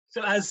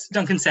So as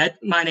Duncan said,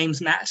 my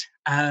name's Matt,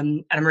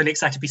 and I'm really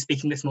excited to be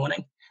speaking this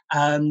morning.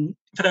 For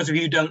those of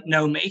you who don't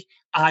know me,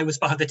 I was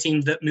part of the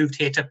team that moved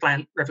here to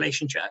plant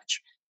Revelation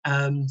Church.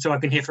 So I've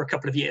been here for a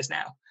couple of years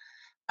now.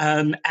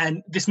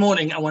 And this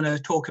morning, I want to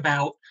talk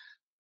about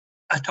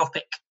a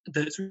topic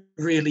that's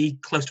really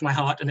close to my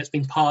heart, and it's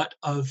been part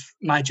of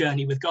my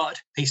journey with God.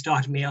 He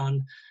started me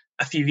on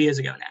a few years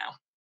ago now,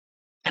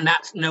 and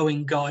that's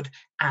knowing God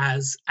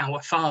as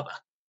our Father.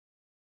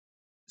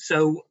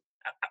 So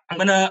I'm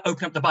going to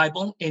open up the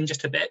Bible in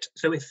just a bit.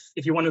 So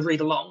if you want to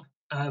read along,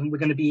 we're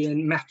going to be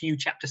in Matthew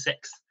chapter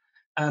 6.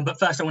 But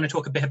first, I want to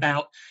talk a bit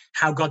about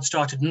how God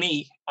started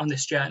me on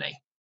this journey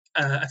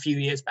a few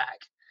years back.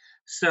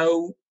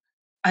 So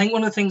I think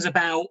one of the things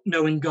about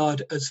knowing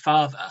God as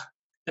Father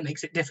that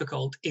makes it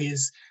difficult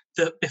is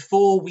that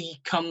before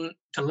we come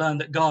to learn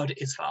that God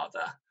is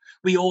Father,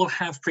 we all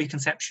have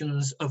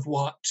preconceptions of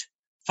what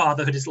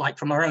fatherhood is like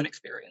from our own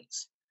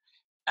experience.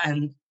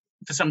 And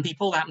for some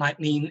people, that might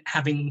mean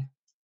having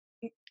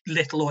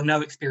little or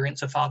no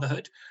experience of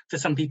fatherhood. For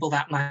some people,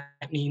 that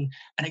might mean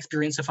an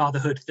experience of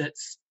fatherhood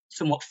that's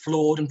somewhat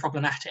flawed and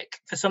problematic.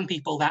 For some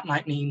people, that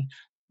might mean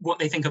what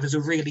they think of as a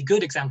really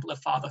good example of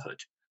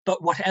fatherhood.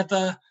 But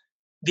whatever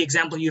the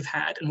example you've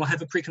had and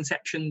whatever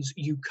preconceptions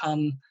you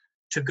come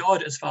to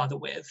God as Father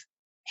with,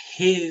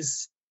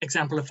 his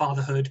example of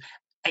fatherhood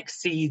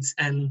exceeds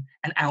and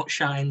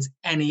outshines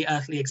any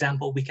earthly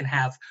example we can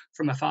have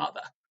from a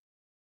father.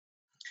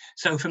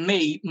 So for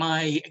me,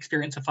 my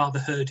experience of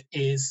fatherhood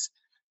is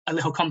a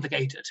little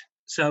complicated.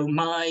 So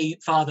my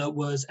father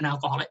was an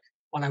alcoholic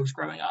when I was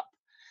growing up.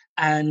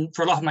 And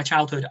for a lot of my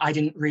childhood, I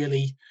didn't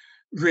really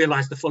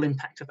realize the full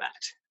impact of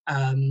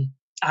that.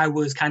 I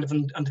was kind of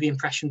under the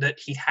impression that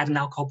he'd had an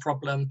alcohol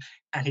problem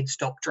and he'd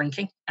stopped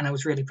drinking, and I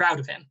was really proud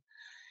of him.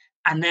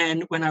 And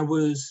then when I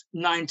was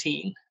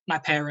 19, my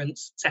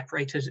parents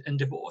separated and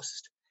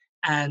divorced.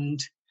 And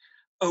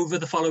over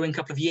the following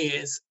couple of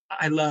years,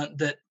 I learned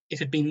that it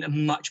had been a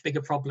much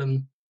bigger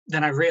problem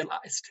than I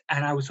realized.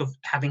 And I was sort of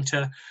having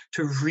to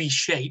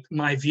reshape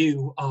my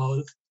view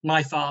of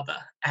my father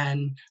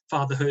and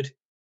fatherhood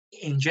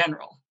in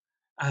general.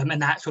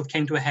 And that sort of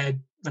came to a head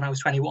when I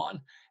was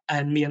 21.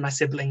 And me and my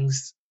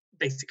siblings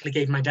basically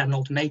gave my dad an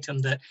ultimatum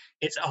that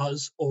it's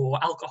us or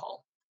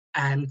alcohol.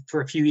 And for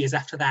a few years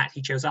after that,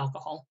 he chose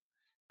alcohol.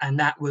 And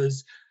that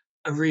was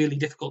a really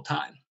difficult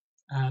time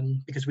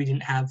because we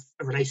didn't have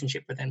a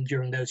relationship with him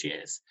during those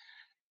years.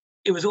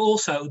 It was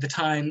also the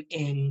time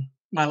in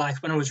my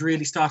life when I was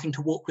really starting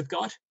to walk with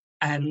God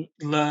and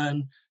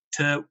learn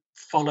to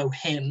follow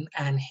him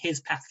and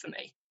his path for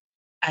me.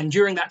 And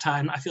during that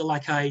time, I feel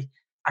like I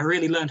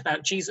really learned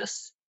about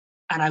Jesus,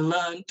 and I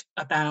learned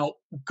about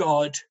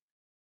God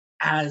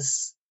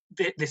as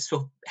this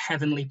sort of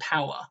heavenly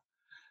power.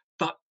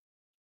 But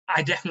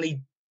I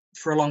definitely,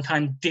 for a long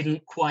time,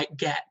 didn't quite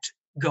get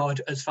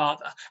God as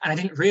Father. And I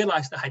didn't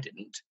realize that I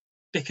didn't,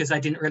 because I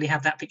didn't really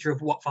have that picture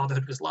of what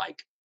fatherhood was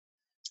like.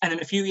 And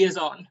then a few years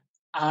on,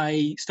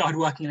 I started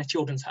working in a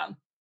children's home,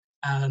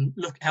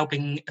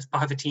 helping as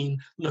part of a team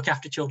look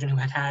after children who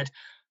had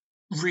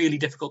really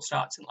difficult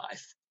starts in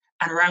life.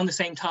 And around the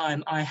same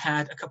time, I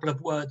had a couple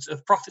of words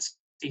of prophecy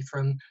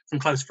from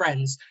close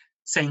friends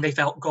saying they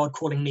felt God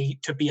calling me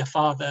to be a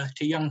father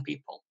to young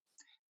people.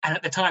 And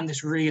at the time,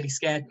 this really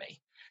scared me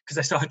because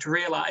I started to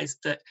realize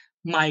that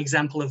my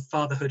example of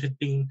fatherhood had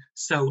been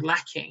so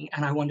lacking,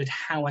 and I wondered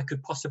how I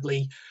could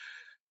possibly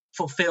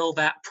fulfill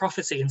that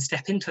prophecy and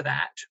step into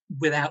that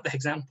without the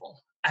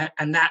example.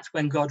 And that's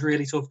when God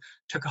really sort of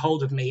took a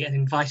hold of me and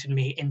invited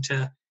me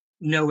into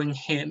knowing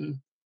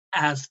him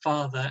as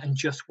Father and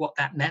just what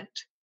that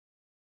meant.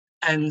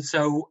 And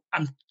so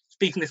I'm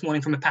speaking this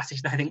morning from a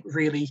passage that I think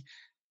really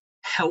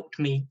helped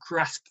me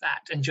grasp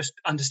that and just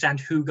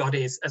understand who God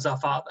is as our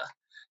Father.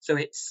 So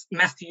it's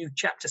Matthew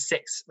chapter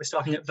 6. We're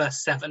starting at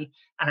verse 7,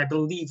 and I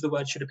believe the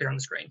word should appear on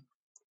the screen.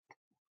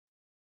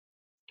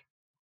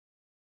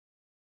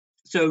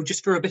 So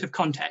just for a bit of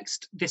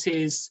context, this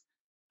is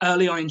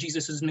early on in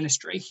Jesus's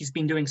ministry. He's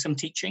been doing some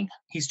teaching.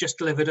 He's just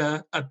delivered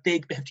a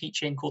big bit of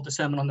teaching called the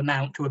Sermon on the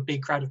Mount to a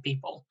big crowd of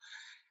people.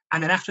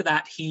 And then after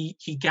that, he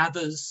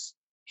gathers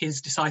his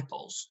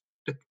disciples,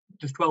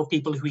 the 12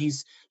 people who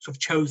he's sort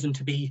of chosen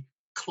to be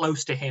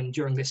close to him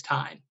during this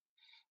time.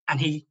 And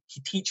he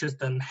teaches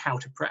them how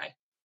to pray.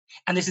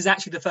 And this is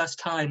actually the first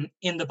time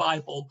in the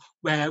Bible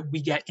where we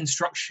get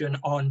instruction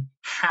on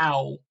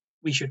how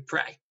we should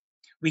pray.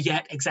 We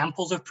get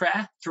examples of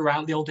prayer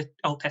throughout the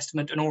Old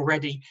Testament, and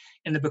already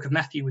in the book of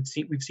Matthew,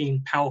 we've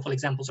seen powerful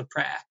examples of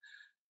prayer.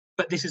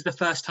 But this is the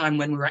first time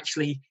when we're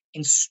actually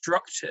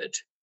instructed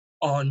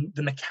on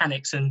the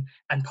mechanics and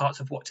parts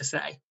of what to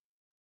say.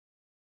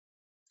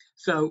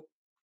 So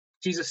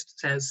Jesus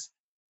says,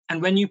 "And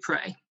when you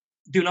pray,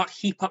 do not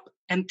heap up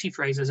empty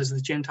phrases as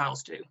the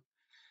Gentiles do,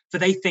 for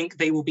they think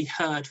they will be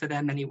heard for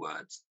their many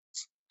words.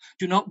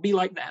 Do not be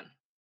like them,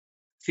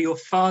 for your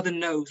Father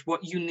knows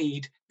what you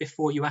need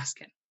before you ask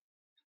him.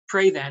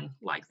 Pray then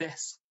like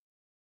this."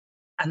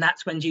 And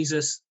that's when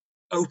Jesus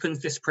opens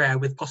this prayer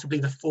with possibly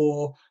the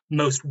 4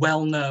 most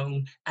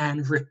well-known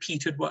and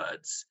repeated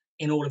words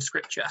in all of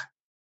Scripture.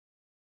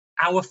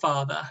 Our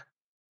Father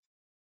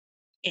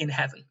in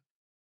heaven.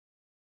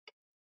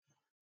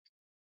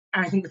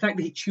 And I think the fact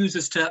that he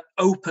chooses to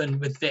open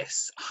with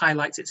this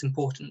highlights its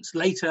importance.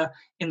 Later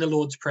in the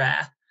Lord's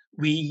Prayer,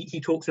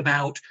 he talks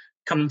about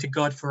coming to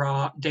God for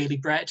our daily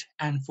bread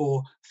and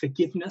for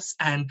forgiveness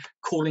and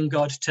calling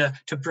God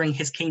to bring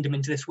his kingdom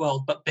into this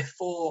world. But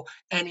before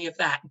any of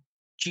that,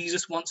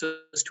 Jesus wants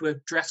us to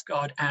address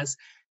God as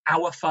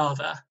our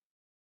Father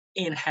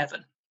in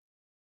heaven.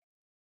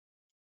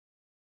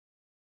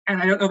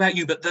 And I don't know about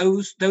you, but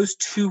those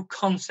two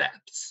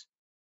concepts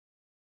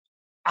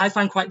I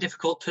find quite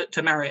difficult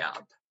to marry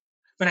up.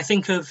 When I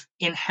think of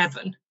in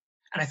heaven,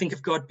 and I think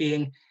of God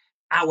being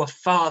our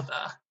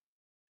Father,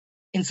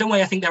 in some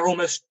way I think they're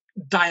almost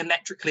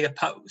diametrically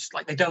opposed.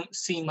 Like they don't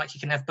seem like you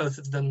can have both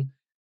of them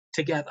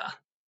together.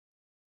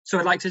 So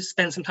I'd like to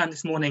spend some time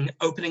this morning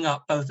opening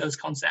up both those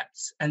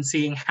concepts and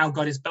seeing how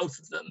God is both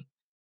of them,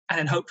 and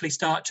then hopefully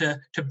start to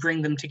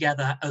bring them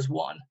together as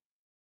one.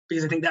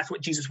 Because I think that's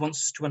what Jesus wants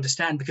us to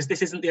understand, because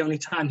this isn't the only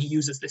time he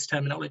uses this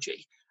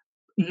terminology.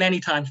 Many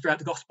times throughout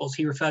the Gospels,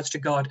 he refers to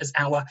God as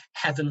our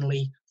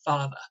heavenly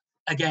Father.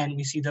 Again,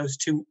 we see those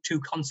two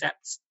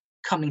concepts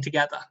coming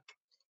together.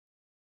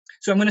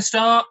 So I'm going to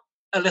start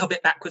a little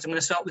bit backwards. I'm going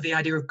to start with the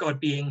idea of God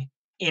being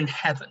in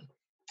heaven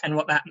and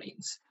what that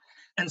means.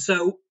 And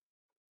so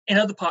in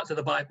other parts of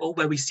the Bible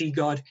where we see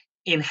God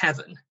in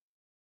heaven,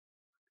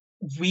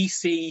 we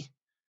see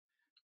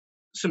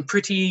some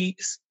pretty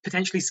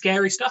potentially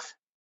scary stuff.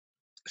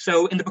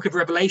 So in the book of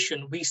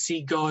Revelation, we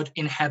see God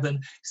in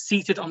heaven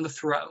seated on the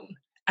throne,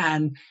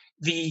 and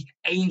the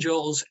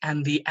angels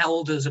and the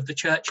elders of the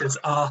churches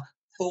are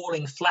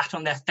falling flat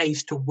on their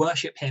face to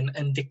worship him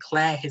and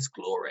declare his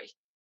glory.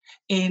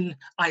 In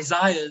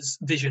Isaiah's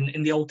vision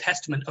in the Old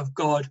Testament of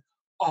God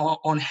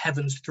on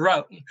heaven's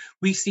throne,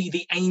 we see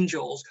the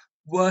angels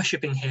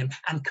worshiping him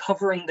and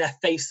covering their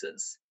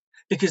faces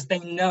because they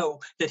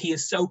know that he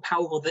is so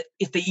powerful that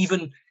if they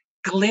even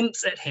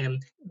glimpse at him,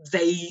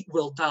 they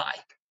will die.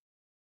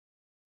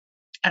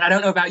 And I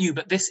don't know about you,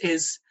 but this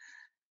is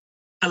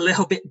a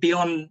little bit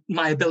beyond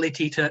my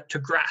ability to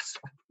grasp.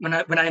 When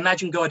I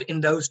imagine God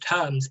in those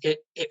terms, it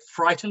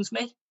frightens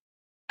me,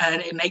 and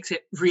it makes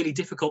it really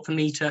difficult for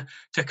me to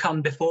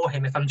come before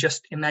him if I'm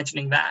just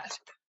imagining that.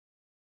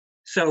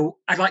 So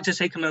I'd like to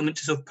take a moment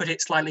to sort of put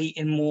it slightly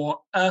in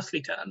more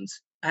earthly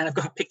terms, and I've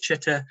got a picture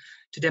to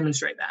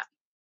demonstrate that.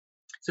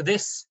 So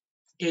this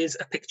is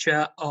a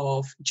picture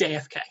of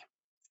JFK.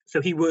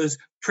 So he was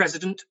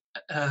president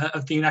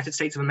of the United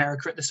States of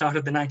America at the start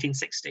of the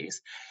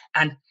 1960s.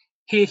 And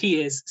here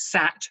he is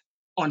sat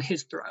on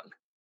his throne.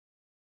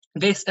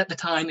 This at the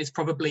time is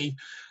probably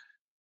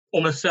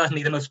almost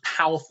certainly the most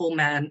powerful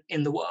man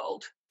in the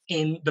world,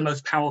 in the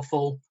most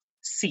powerful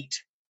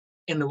seat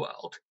in the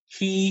world.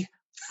 He,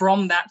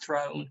 from that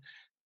throne,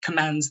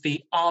 commands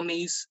the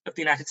armies of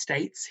the United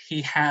States.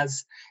 He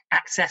has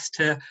access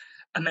to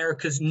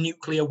America's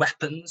nuclear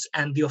weapons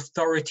and the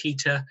authority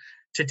to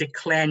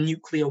declare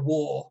nuclear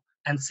war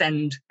and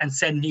send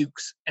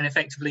nukes and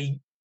effectively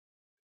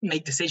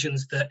make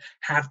decisions that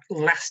have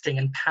lasting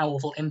and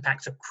powerful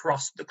impacts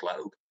across the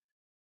globe.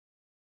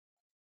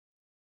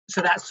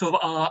 So that's sort of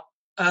our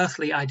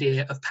earthly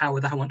idea of power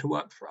that I want to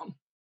work from.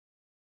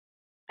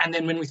 And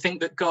then when we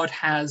think that God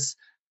has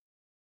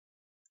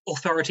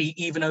authority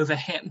even over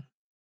him,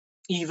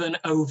 even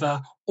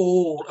over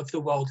all of the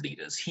world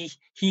leaders,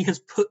 he has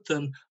put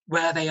them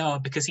where they are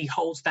because he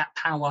holds that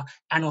power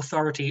and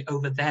authority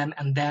over them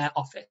and their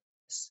office.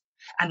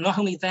 And not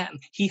only them,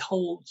 he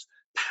holds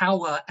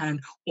power and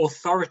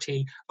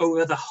authority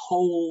over the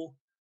whole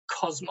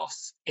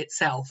cosmos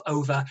itself,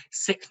 over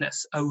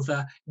sickness,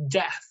 over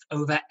death,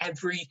 over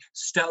every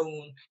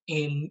stone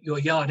in your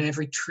yard and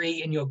every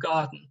tree in your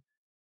garden.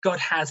 God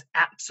has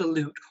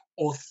absolute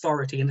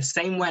authority in the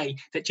same way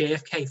that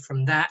JFK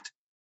from that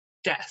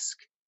desk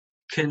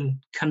can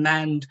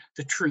command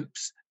the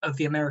troops of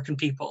the American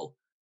people.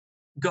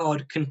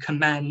 God can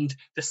command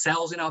the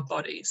cells in our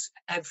bodies.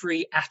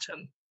 Every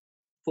atom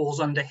falls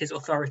under his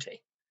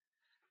authority.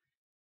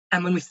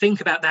 And when we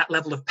think about that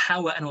level of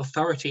power and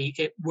authority,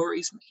 it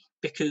worries me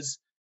because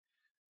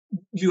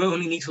you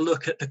only need to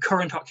look at the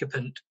current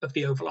occupant of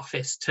the Oval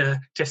Office to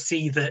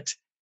see that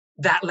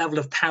that level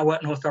of power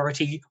and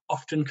authority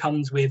often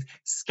comes with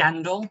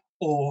scandal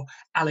or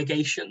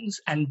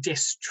allegations and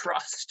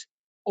distrust.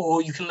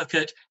 Or you can look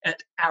at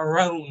our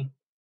own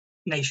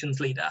nation's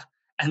leader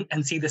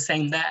and see the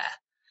same there.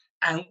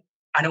 And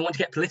I don't want to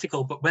get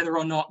political, but whether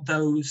or not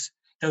those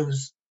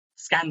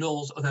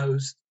scandals or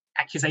those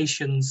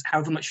accusations,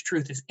 however much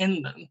truth is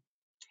in them,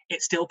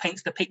 it still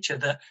paints the picture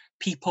that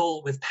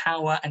people with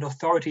power and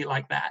authority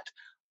like that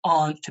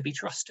aren't to be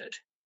trusted.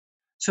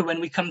 So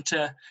when we come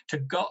to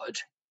God,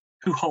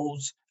 who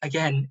holds,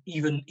 again,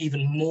 even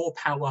more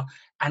power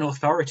and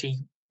authority,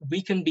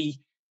 we can be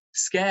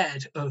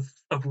scared of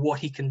what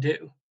he can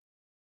do.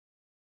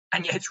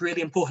 And yet it's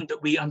really important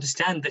that we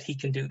understand that he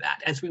can do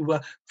that. As we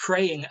were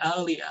praying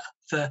earlier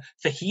for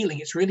healing,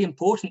 it's really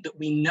important that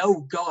we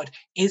know God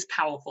is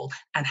powerful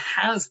and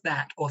has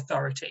that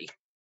authority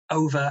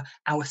over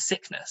our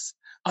sickness.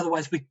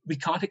 Otherwise, we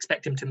can't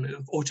expect him to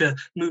move, or to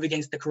move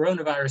against the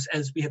coronavirus,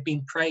 as we have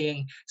been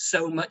praying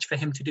so much for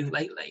him to do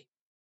lately.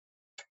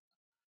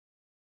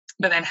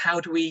 But then how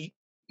do we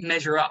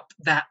measure up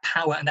that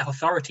power and that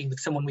authority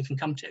with someone we can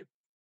come to?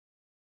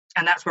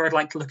 And that's where I'd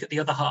like to look at the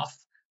other half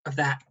of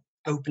that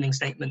opening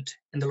statement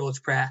in the Lord's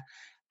Prayer,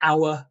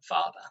 our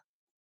Father.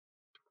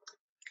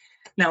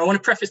 Now, I want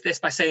to preface this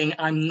by saying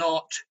I'm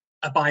not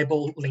a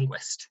Bible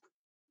linguist,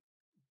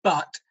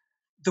 but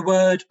the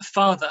word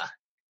Father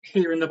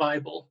here in the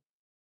Bible,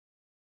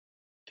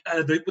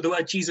 the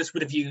word Jesus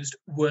would have used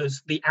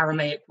was the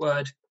Aramaic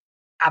word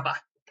Abba.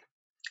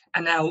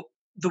 And now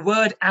the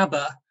word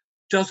Abba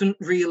doesn't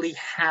really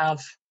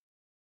have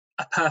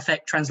a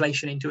perfect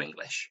translation into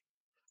English.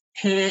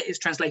 Here it's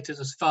translated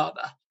as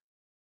Father.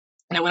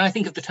 Now, when I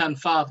think of the term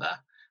Father,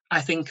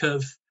 I think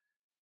of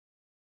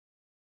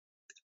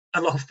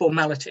a lot of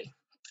formality.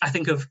 I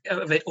think of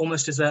it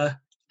almost as a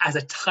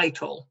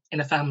title in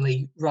a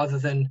family rather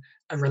than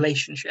a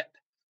relationship.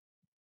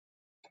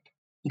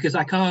 Because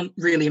I can't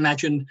really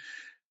imagine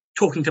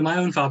talking to my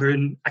own father,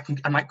 and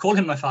I might call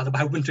him my father,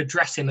 but I wouldn't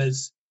address him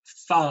as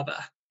father.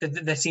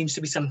 There seems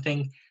to be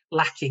something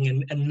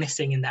lacking and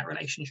missing in that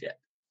relationship.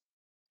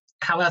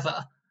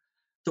 However,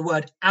 the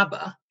word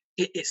Abba,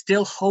 it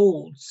still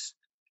holds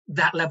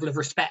that level of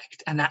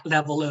respect and that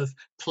level of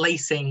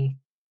placing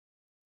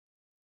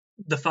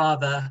the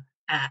father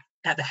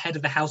at the head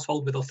of the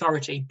household with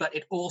authority, but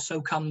it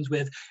also comes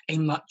with a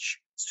much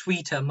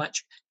sweeter,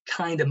 much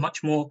kinder,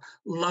 much more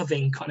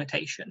loving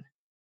connotation.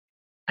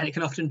 And it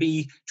can often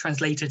be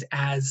translated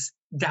as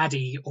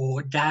daddy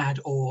or dad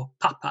or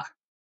papa.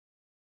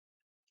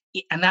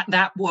 And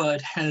that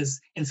word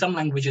has, in some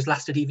languages,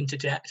 lasted even to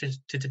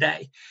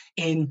today.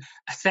 In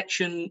a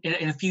section,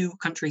 in a few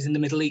countries in the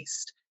Middle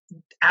East,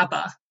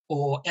 Abba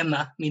or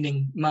Emma,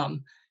 meaning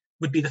mum,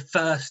 would be the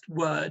first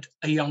word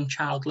a young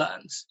child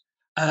learns.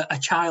 A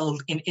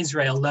child in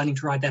Israel learning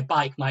to ride their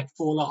bike might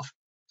fall off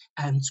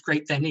and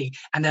scrape their knee,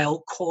 and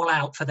they'll call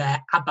out for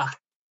their Abba,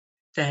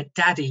 their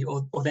daddy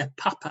or their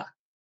papa.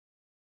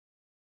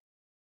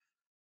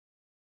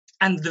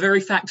 And the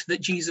very fact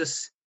that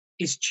Jesus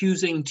is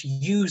choosing to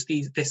use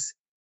the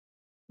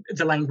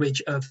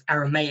language of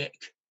Aramaic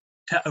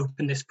to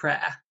open this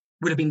prayer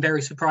would have been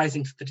very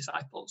surprising to the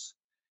disciples.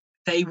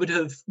 They would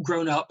have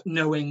grown up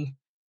knowing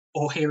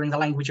or hearing the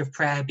language of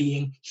prayer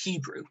being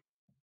Hebrew,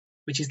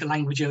 which is the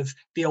language of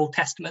the Old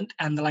Testament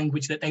and the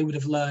language that they would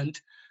have learned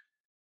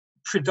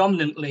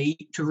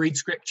predominantly to read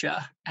scripture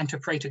and to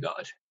pray to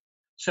God.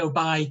 So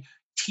by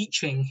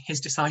teaching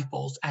his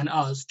disciples and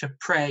us to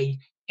pray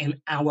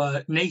in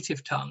our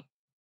native tongue,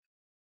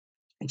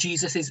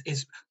 Jesus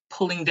is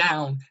pulling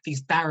down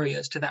these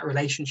barriers to that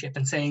relationship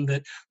and saying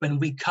that when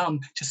we come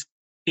to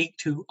speak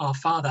to our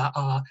Father,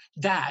 our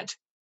Dad,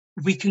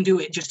 we can do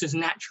it just as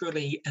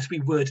naturally as we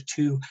would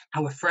to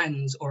our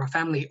friends or our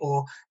family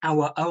or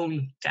our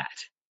own dad.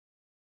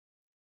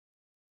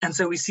 And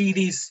so we see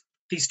these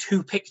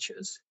two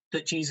pictures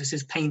that Jesus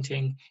is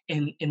painting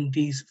in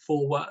these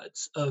four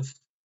words of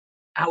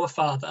our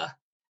Father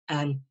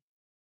and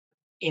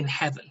in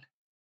heaven.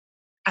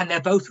 And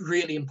they're both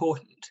really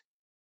important.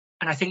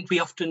 And I think we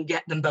often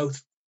get them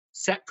both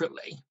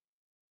separately,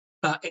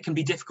 but it can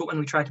be difficult when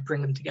we try to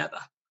bring them together.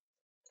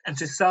 And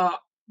to start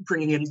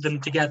bringing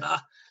them together,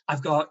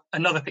 I've got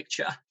another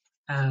picture.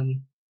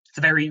 It's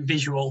a very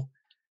visual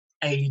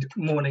aid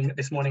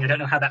this morning. I don't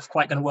know how that's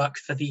quite going to work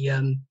for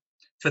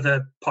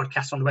the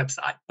podcast on the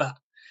website, but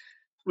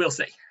we'll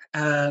see.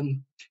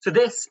 So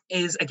this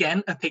is,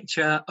 again, a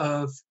picture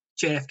of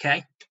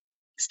JFK,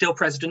 still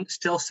president,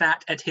 still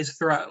sat at his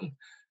throne.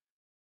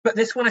 But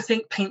this one, I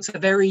think, paints a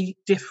very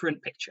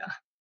different picture,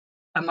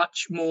 a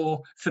much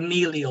more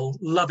familial,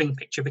 loving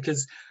picture,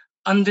 because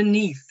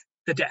underneath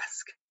the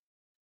desk,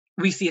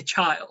 we see a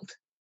child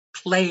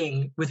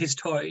playing with his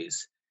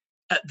toys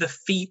at the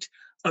feet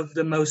of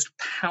the most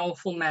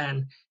powerful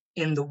man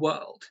in the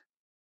world.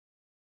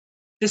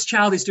 This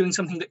child is doing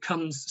something that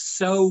comes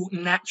so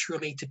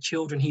naturally to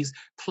children. He's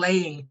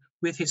playing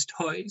with his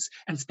toys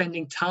and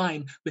spending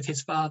time with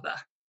his father.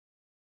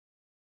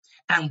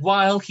 And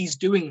while he's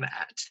doing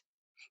that,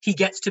 he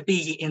gets to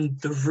be in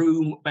the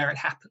room where it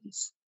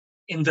happens,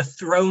 in the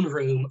throne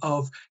room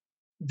of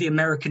the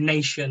American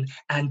nation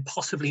and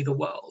possibly the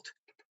world.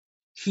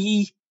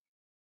 He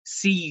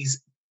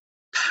sees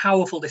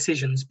powerful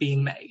decisions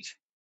being made.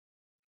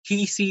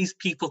 He sees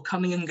people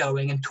coming and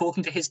going and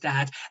talking to his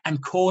dad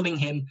and calling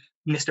him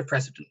Mr.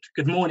 President.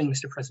 Good morning,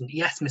 Mr. President.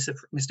 Yes,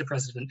 Mr.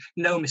 President.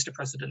 No, Mr.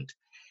 President.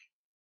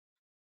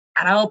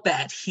 And I'll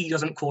bet he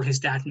doesn't call his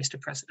dad Mr.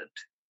 President.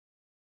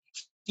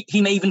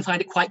 He may even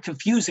find it quite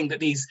confusing that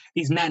these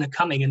men are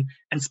coming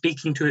and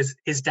speaking to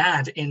his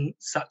dad in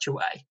such a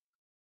way.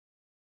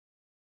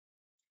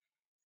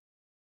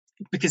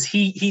 Because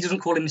he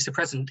doesn't call him Mr.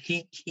 President,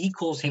 he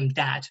calls him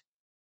Dad.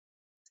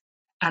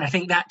 And I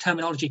think that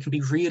terminology can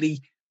be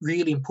really,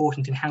 really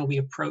important in how we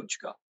approach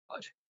God.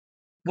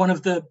 One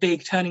of the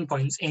big turning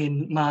points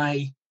in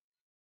my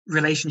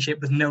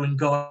relationship with knowing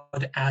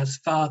God as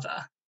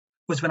Father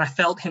was when I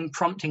felt him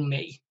prompting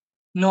me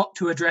not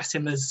to address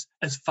him as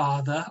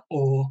father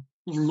or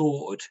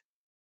Lord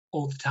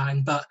all the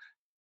time, but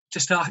to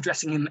start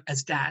addressing him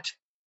as dad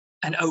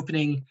and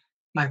opening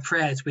my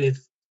prayers with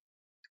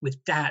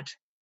dad.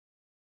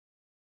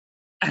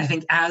 And I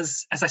think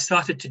as I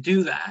started to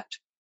do that,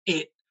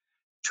 it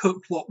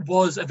took what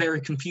was a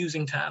very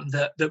confusing term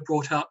that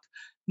brought up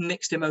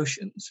mixed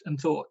emotions and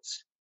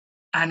thoughts.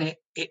 And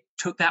it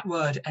took that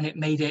word and it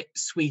made it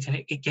sweet,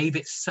 and it gave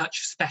it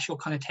such special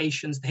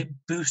connotations that it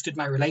boosted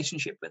my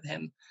relationship with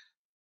him.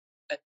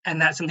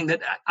 And that's something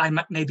that I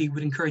maybe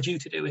would encourage you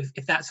to do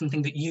if that's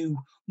something that you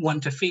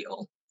want to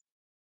feel.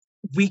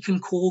 We can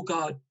call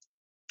God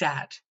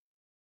Dad.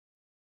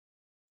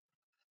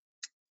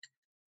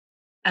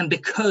 And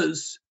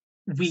because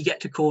we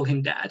get to call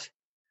him Dad,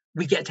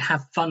 we get to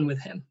have fun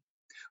with him.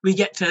 We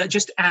get to,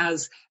 just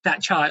as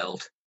that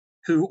child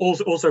who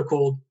also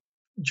called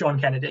John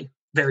Kennedy,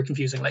 very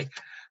confusingly,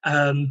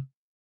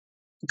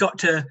 got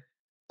to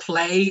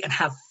play and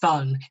have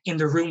fun in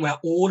the room where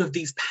all of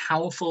these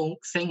powerful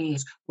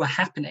things were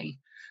happening.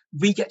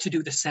 We get to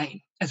do the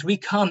same as we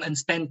come and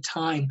spend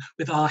time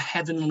with our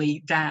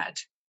heavenly dad.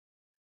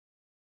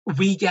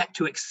 We get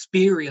to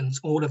experience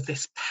all of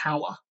this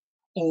power,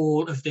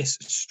 all of this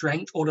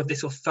strength, all of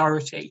this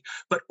authority,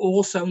 but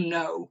also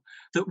know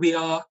that we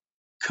are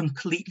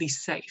completely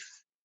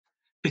safe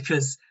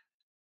because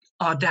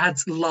our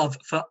dad's love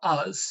for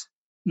us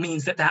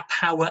means that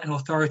power and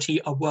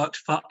authority are worked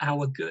for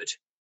our good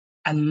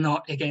and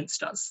not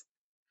against us.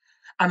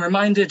 I'm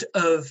reminded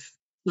of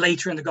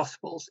later in the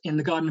Gospels, in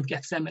the Garden of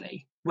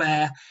Gethsemane,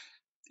 where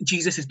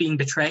Jesus is being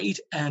betrayed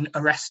and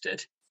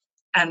arrested,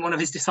 and one of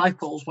his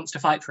disciples wants to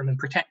fight for him and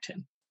protect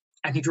him.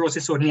 And he draws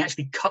his sword and he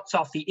actually cuts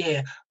off the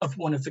ear of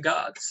one of the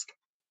guards.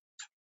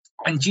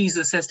 And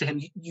Jesus says to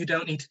him, "You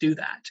don't need to do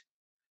that.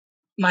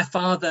 My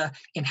Father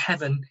in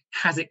heaven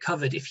has it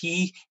covered. If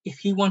he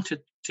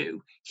wanted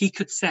to, he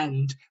could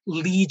send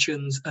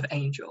legions of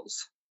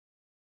angels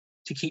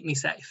to keep me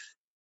safe."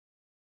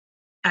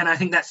 And I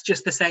think that's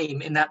just the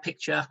same in that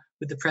picture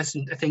with the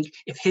president. I think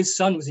if his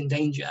son was in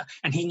danger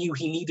and he knew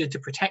he needed to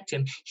protect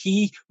him,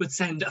 he would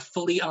send a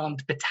fully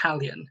armed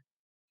battalion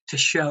to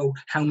show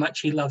how much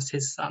he loves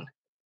his son.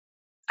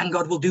 And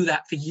God will do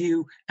that for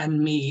you and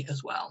me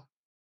as well.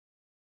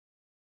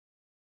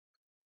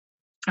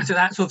 And so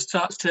that sort of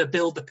starts to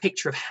build the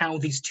picture of how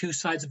these two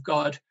sides of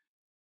God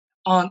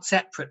aren't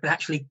separate, but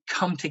actually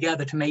come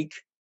together to make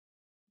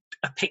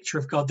a picture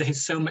of God that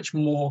is so much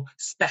more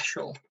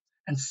special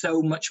and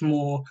so much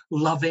more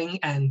loving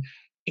and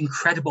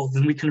incredible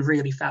than we can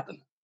really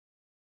fathom.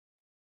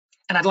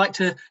 And I'd like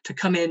to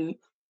come in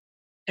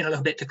a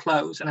little bit to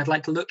close, and I'd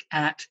like to look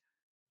at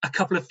a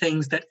couple of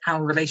things that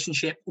our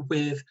relationship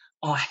with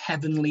our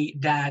heavenly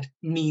dad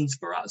means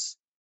for us.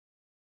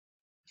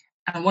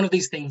 And one of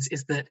these things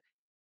is that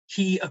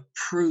he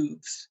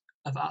approves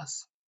of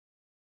us.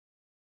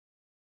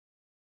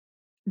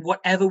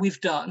 Whatever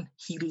we've done,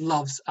 he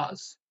loves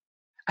us.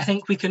 I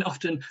think we can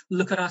often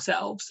look at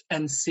ourselves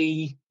and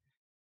see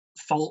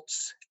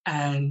faults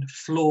and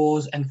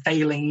flaws and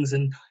failings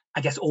and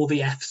I guess all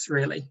the F's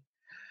really.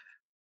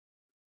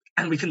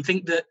 And we can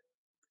think that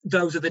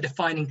those are the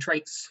defining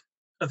traits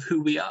of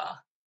who we are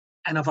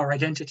and of our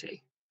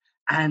identity.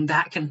 And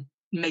that can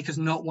make us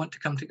not want to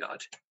come to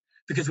God.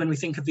 Because when we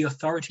think of the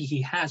authority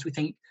he has, we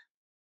think,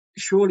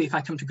 surely if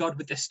I come to God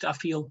with this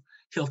stuff, he'll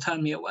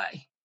turn me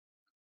away.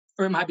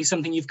 Or it might be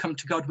something you've come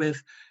to God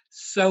with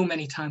so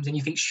many times and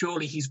you think,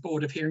 surely he's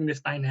bored of hearing this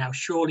by now.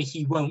 Surely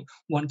he won't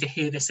want to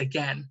hear this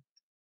again.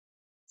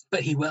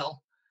 But he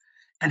will.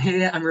 And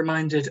here I'm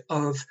reminded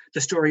of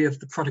the story of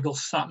the prodigal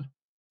son,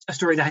 a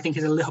story that I think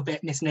is a little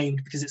bit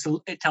misnamed because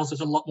it tells us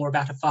a lot more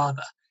about a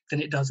father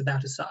than it does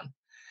about a son.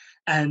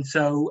 And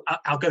so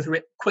I'll go through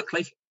it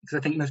quickly because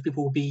I think most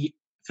people will be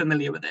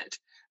familiar with it.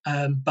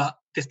 But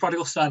this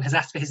prodigal son has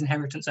asked for his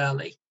inheritance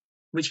early,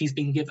 which he's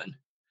been given.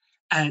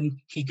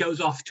 And he goes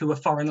off to a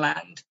foreign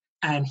land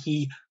and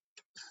he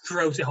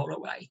throws it all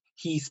away.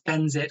 He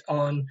spends it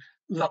on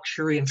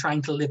luxury and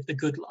trying to live the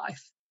good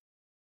life.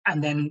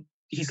 And then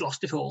he's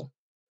lost it all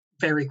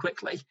very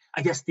quickly.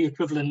 I guess the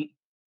equivalent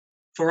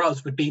for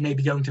us would be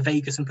maybe going to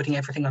Vegas and putting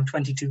everything on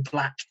 22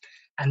 black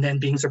and then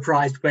being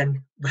surprised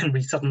when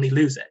we suddenly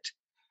lose it.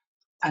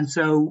 And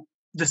so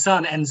the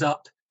son ends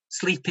up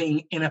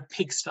sleeping in a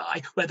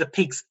pigsty where the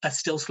pigs are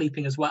still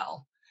sleeping as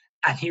well.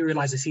 And he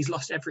realizes he's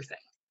lost everything.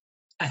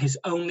 And his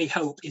only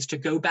hope is to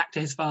go back to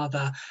his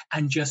father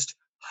and just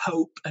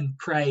hope and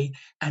pray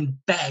and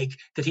beg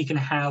that he can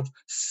have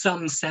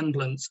some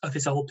semblance of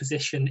his old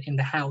position in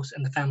the house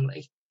and the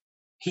family.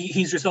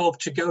 He's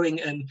resolved to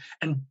going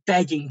and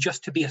begging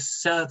just to be a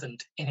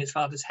servant in his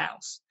father's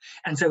house.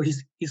 And so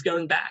he's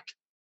going back.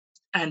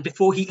 And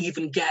before he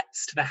even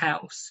gets to the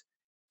house,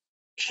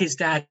 his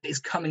dad is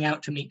coming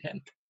out to meet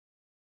him.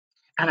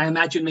 And I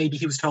imagine maybe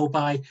he was told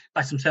by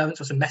some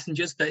servants or some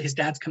messengers that his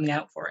dad's coming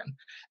out for him.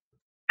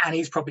 And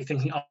he's probably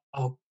thinking,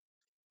 oh,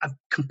 I've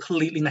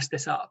completely messed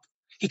this up.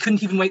 He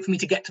couldn't even wait for me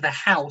to get to the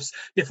house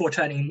before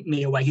turning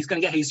me away. He's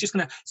just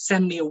going to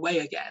send me away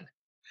again.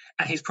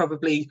 and he's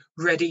probably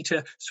ready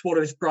to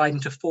swallow his pride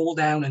and to fall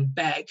down and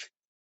beg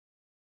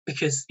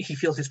because he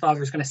feels his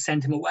father is going to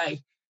send him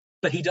away,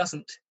 but he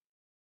doesn't.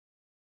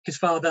 His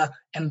father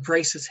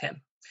embraces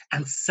him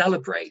and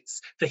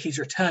celebrates that he's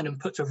returned and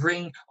puts a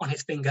ring on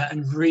his finger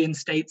and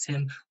reinstates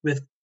him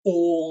with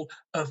all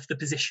of the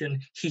position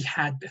he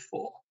had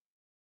before.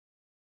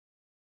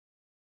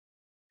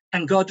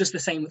 And God does the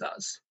same with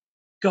us.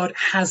 God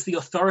has the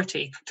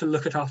authority to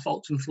look at our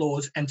faults and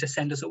flaws and to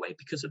send us away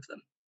because of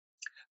them.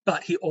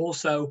 But he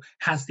also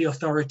has the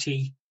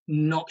authority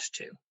not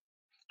to,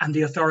 and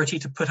the authority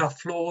to put our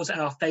flaws and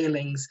our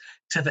failings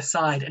to the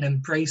side and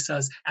embrace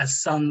us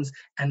as sons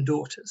and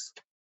daughters.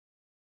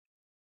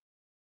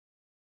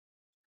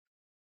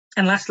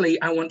 And lastly,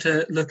 I want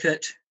to look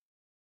at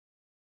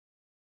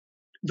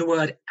the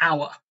word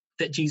our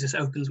that Jesus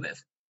opens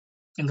with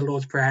in the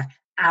Lord's Prayer,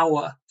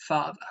 our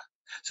Father.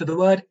 So the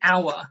word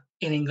our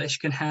in English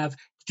can have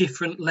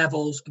different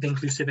levels of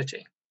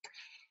inclusivity.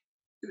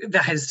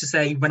 That is to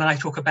say, when I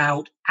talk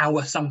about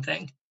our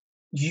something,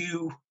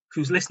 you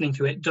who's listening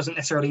to it doesn't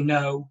necessarily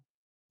know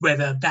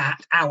whether that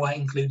our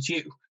includes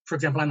you. For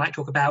example, I might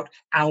talk about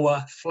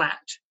our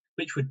flat,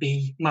 which would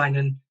be mine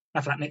and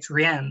my flatmate's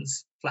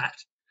Rianne's flat.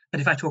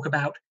 But if I talk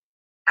about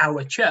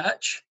our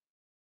church,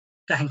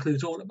 that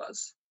includes all of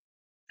us.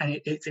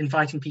 And it's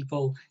inviting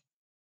people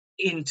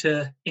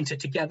into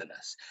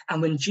togetherness.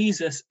 And when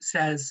Jesus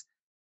says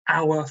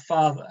our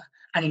Father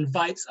and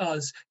invites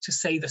us to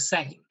say the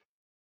same,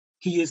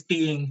 he is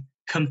being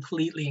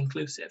completely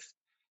inclusive.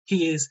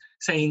 He is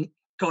saying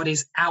God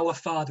is our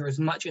Father as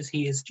much as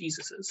he is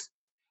Jesus's.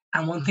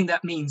 And one thing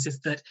that means is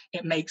that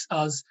it makes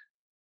us,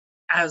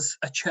 as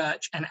a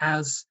church and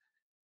as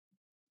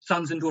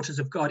sons and daughters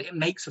of God, it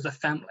makes us a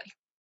family.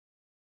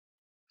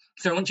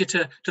 So I want you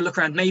to look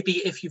around. Maybe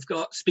if you've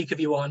got speaker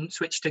view on,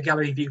 switch to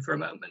gallery view for a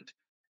moment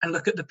and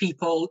look at the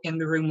people in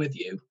the room with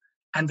you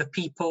and the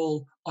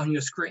people on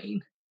your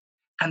screen.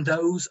 And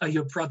those are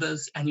your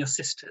brothers and your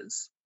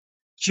sisters,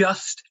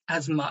 just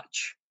as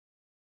much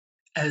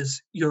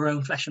as your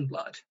own flesh and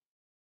blood.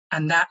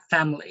 And that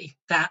family,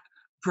 that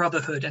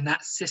brotherhood and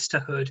that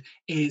sisterhood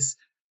is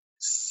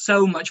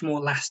so much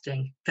more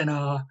lasting than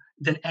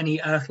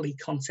any earthly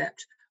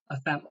concept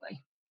of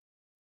family.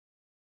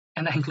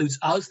 And that includes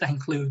us, that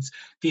includes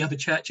the other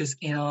churches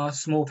in our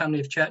small family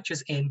of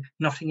churches in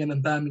Nottingham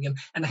and Birmingham,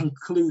 and that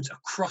includes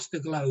across the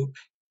globe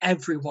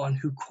everyone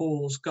who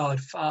calls God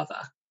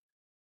Father.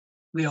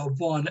 We are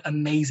one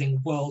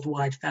amazing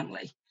worldwide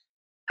family.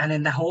 And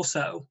then that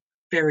also,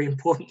 very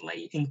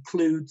importantly,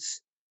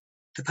 includes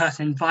the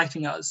person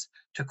inviting us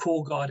to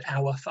call God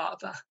our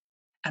Father,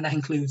 and that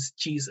includes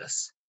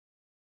Jesus.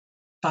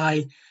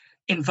 By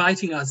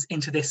inviting us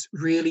into this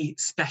really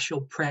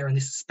special prayer and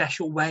this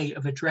special way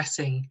of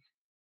addressing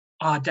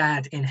our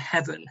dad in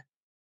heaven,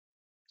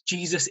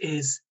 Jesus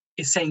is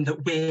saying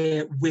that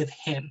we're with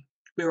him.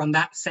 We're on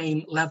that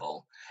same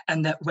level.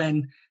 And that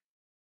when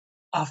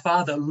our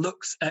Father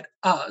looks at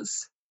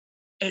us,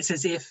 it's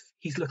as if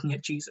he's looking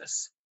at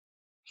Jesus.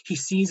 He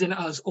sees in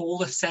us all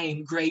the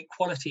same great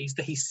qualities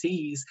that he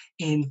sees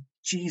in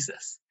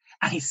Jesus.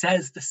 And he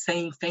says the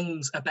same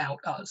things about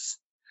us.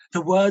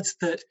 The words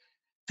that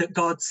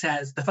God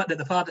says, the fact that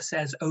the Father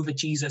says over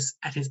Jesus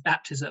at his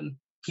baptism,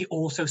 he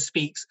also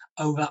speaks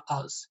over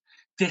us.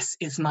 This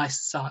is my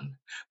son,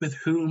 with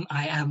whom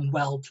I am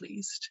well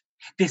pleased.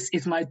 This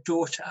is my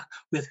daughter,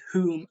 with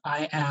whom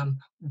I am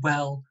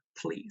well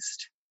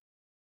pleased.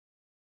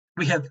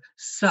 We have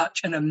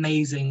such an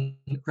amazing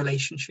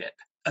relationship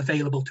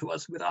available to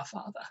us with our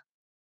Father.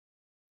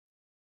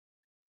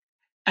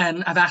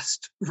 And I've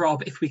asked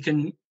Rob if we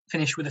can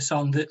finish with a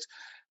song that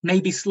may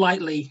be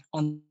slightly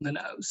on the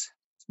nose,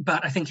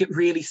 but I think it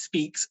really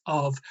speaks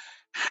of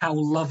how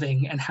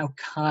loving and how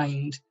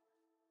kind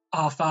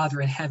our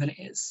Father in heaven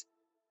is,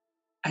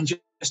 and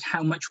just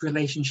how much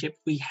relationship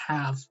we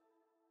have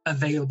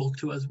available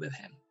to us with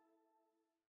him.